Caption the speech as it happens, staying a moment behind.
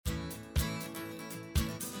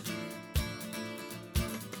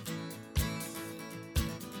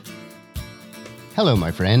Hello,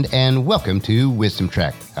 my friend, and welcome to Wisdom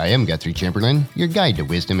Trek. I am Guthrie Chamberlain, your guide to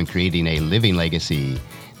wisdom and creating a living legacy.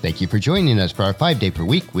 Thank you for joining us for our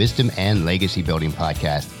 5-day-per-week Wisdom and Legacy Building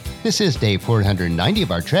podcast. This is day 490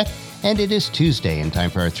 of our trek, and it is Tuesday and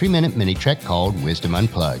time for our 3-minute mini trek called Wisdom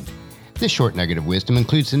Unplugged. This short nugget of wisdom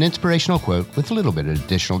includes an inspirational quote with a little bit of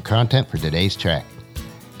additional content for today's trek.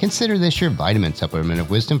 Consider this your vitamin supplement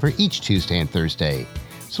of wisdom for each Tuesday and Thursday.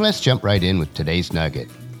 So let's jump right in with today's nugget.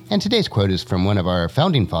 And today's quote is from one of our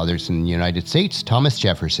founding fathers in the United States, Thomas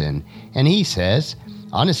Jefferson, and he says,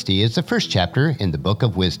 "Honesty is the first chapter in the book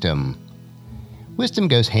of wisdom." Wisdom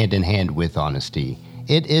goes hand in hand with honesty.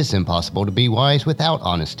 It is impossible to be wise without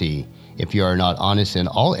honesty. If you are not honest in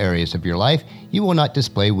all areas of your life, you will not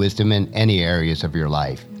display wisdom in any areas of your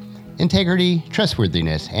life. Integrity,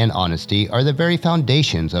 trustworthiness, and honesty are the very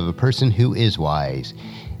foundations of a person who is wise.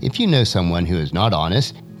 If you know someone who is not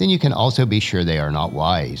honest, then you can also be sure they are not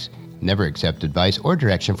wise. Never accept advice or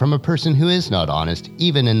direction from a person who is not honest,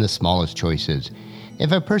 even in the smallest choices.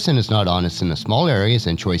 If a person is not honest in the small areas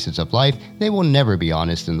and choices of life, they will never be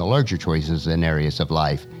honest in the larger choices and areas of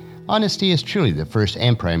life. Honesty is truly the first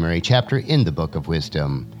and primary chapter in the book of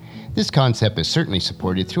wisdom. This concept is certainly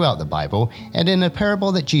supported throughout the Bible, and in a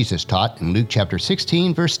parable that Jesus taught in Luke chapter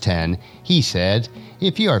 16, verse 10, he said,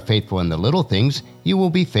 "If you are faithful in the little things, you will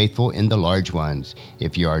be faithful in the large ones.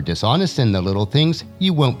 If you are dishonest in the little things,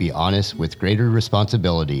 you won't be honest with greater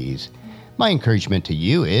responsibilities." My encouragement to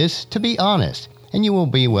you is to be honest, and you will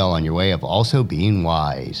be well on your way of also being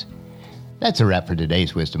wise. That's a wrap for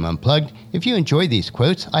today's Wisdom Unplugged. If you enjoy these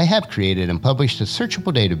quotes, I have created and published a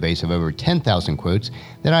searchable database of over 10,000 quotes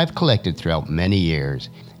that I've collected throughout many years.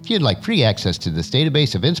 If you'd like free access to this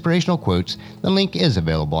database of inspirational quotes, the link is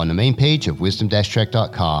available on the main page of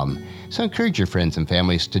wisdom-trek.com. So encourage your friends and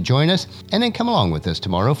families to join us, and then come along with us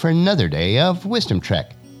tomorrow for another day of Wisdom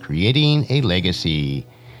Trek, creating a legacy.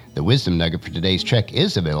 The Wisdom Nugget for today's trek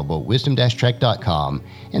is available at wisdom-trek.com,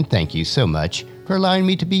 and thank you so much for allowing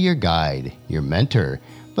me to be your guide, your mentor,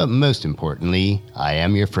 but most importantly, I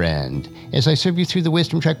am your friend, as I serve you through the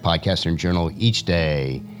Wisdom Trek podcast and journal each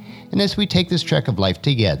day. And as we take this trek of life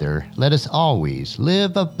together, let us always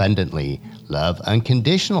live abundantly, love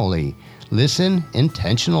unconditionally, listen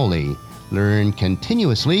intentionally, learn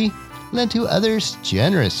continuously, lend to others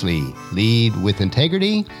generously, lead with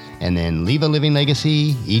integrity, and then leave a living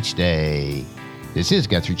legacy each day. This is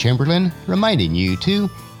Guthrie Chamberlain reminding you to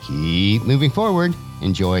keep moving forward,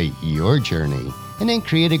 enjoy your journey, and then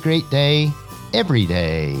create a great day every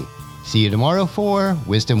day. See you tomorrow for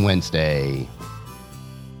Wisdom Wednesday.